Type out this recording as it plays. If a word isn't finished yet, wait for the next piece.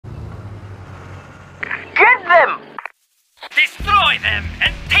them! Destroy them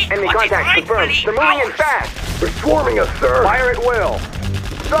and take Enemy what is contact confirmed. rightfully They're moving in ours. fast. They're swarming us, sir. Fire at will.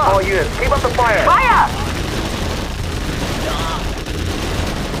 Stop. All units, keep up the fire. Fire!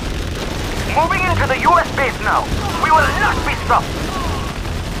 Moving into the US base now. We will not be stopped.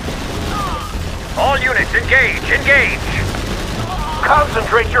 All units, engage, engage.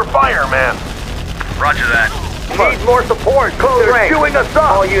 Concentrate your fire, man. Roger that. Need more support. Close They're ranks. chewing us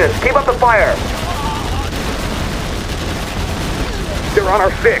up. All units, keep up the fire. They're on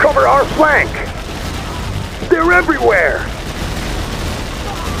our six. Cover our flank. They're everywhere.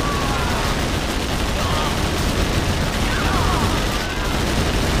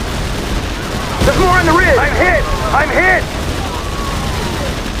 There's more on the ridge. I'm hit. I'm hit.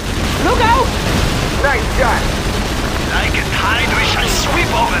 Look out! Nice shot. Like a tide, we shall sweep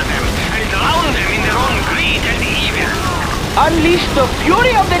over them and drown them in their own greed and evil. Unleash the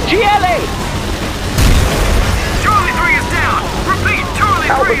fury of the GLA! Charlie 3 is down. Repeat, Charlie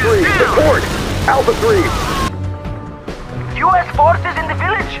Alpha 3, support. Alpha 3. US forces in the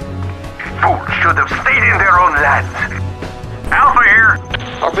village? Fools should have stayed in their own lands. Alpha here.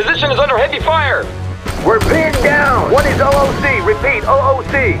 Our position is under heavy fire. We're pinned down. One is OOC. Repeat,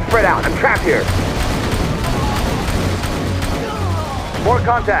 OOC. Spread out. I'm trapped here. More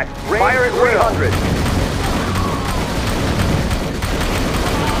contact. Range fire at 300.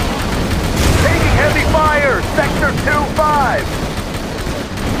 Taking heavy fire. Sector 2-5.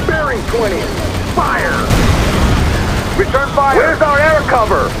 Bearing 20. Fire. Return fire. Where's our air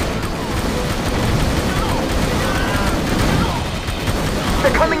cover?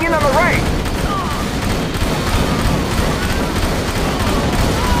 They're coming in on the right.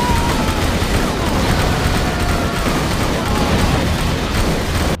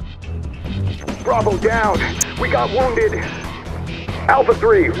 Bravo down. We got wounded. Alpha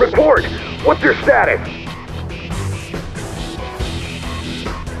 3, report. What's your status?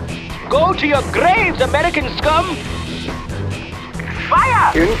 Go to your graves, American scum!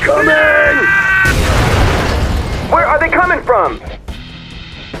 Fire! Incoming! Where are they coming from?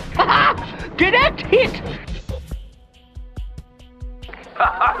 Direct hit!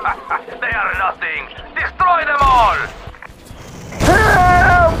 They are nothing. Destroy them all.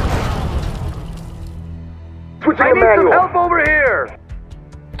 Help! Switching I to need some manual. help over here.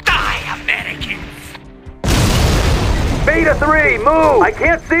 Die, Americans. Beta 3, move! I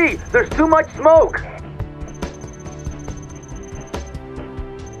can't see. There's too much smoke.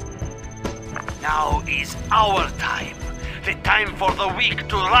 Now is our time. The time for the weak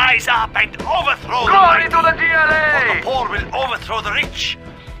to rise up and overthrow the Glory mighty. to the GLA! For the poor will overthrow the rich,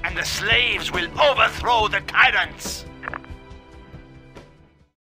 and the slaves will overthrow the tyrants.